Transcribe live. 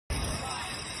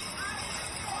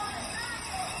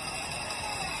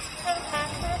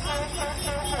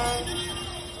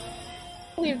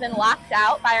we've been locked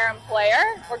out by our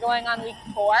employer. We're going on week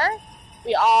 4.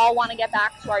 We all want to get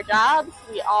back to our jobs.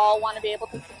 We all want to be able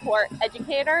to support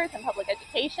educators and public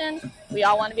education. We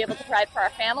all want to be able to provide for our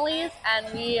families,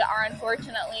 and we are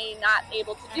unfortunately not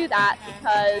able to do that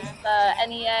because the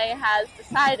NEA has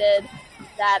decided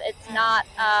that it's not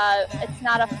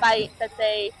a fight that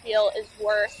they feel is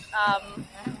worth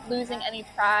losing any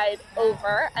pride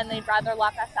over, and they'd rather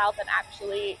lock us out than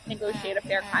actually negotiate a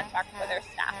fair contract for their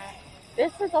staff.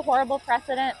 This is a horrible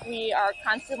precedent. We are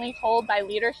constantly told by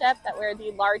leadership that we're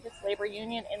the largest labor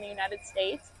union in the United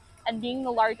States. And being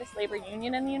the largest labor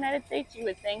union in the United States, you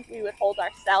would think we would hold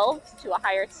ourselves to a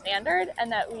higher standard and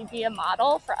that we'd be a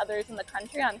model for others in the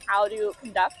country on how to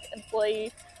conduct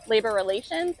employee labor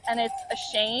relations. And it's a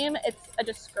shame, it's a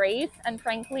disgrace. And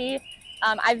frankly,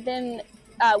 I've been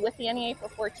with the NEA for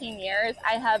 14 years.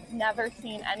 I have never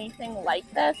seen anything like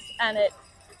this, and it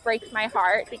breaks my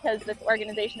heart because this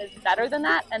organization is better than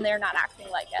that and they're not acting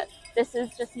like it. This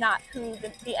is just not who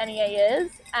the NEA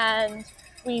is, and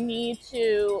we need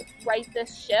to right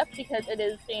this ship because it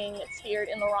is being steered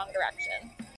in the wrong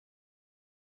direction.